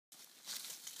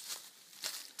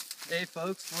Hey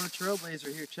folks, Florida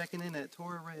Trailblazer here, checking in at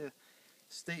Torreya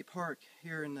State Park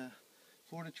here in the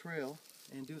Florida Trail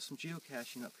and doing some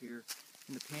geocaching up here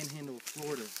in the panhandle of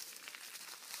Florida.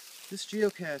 This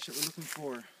geocache that we're looking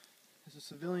for is a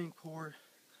civilian corps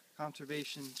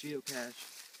conservation geocache,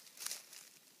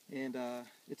 and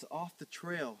it's off the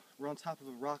trail. We're on top of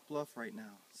a rock bluff right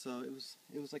now, so it was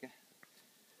like a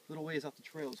little ways off the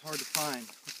trail. It was hard to find.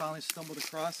 We finally stumbled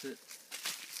across it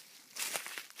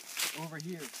over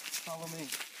here. Follow me. It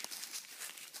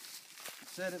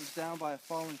said it was down by a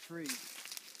fallen tree.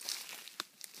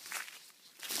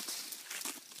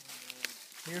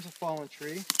 Here's a fallen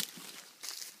tree.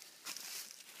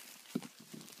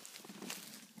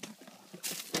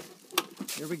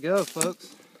 Here we go,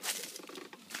 folks.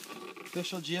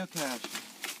 Official geocache.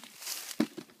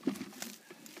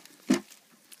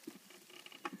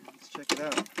 Let's check it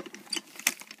out.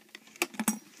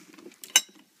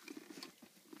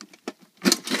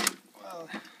 Well,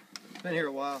 it's been here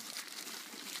a while.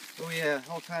 Oh yeah,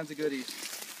 all kinds of goodies.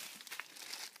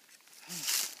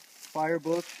 Fire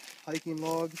book, hiking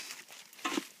logs.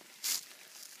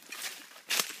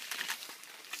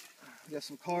 We got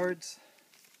some cards.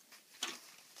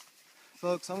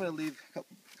 Folks, I'm going to leave a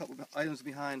couple items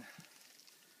behind.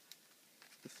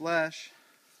 The Flash,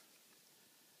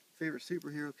 favorite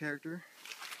superhero character.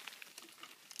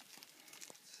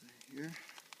 Let's see here.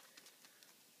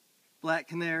 Black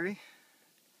Canary.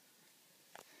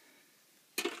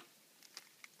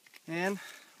 And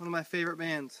one of my favorite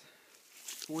bands,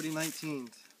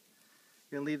 4019s.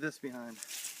 Gonna leave this behind.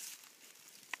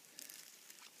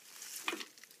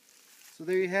 So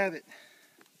there you have it,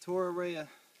 Torreya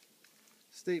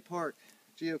State Park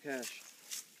geocache.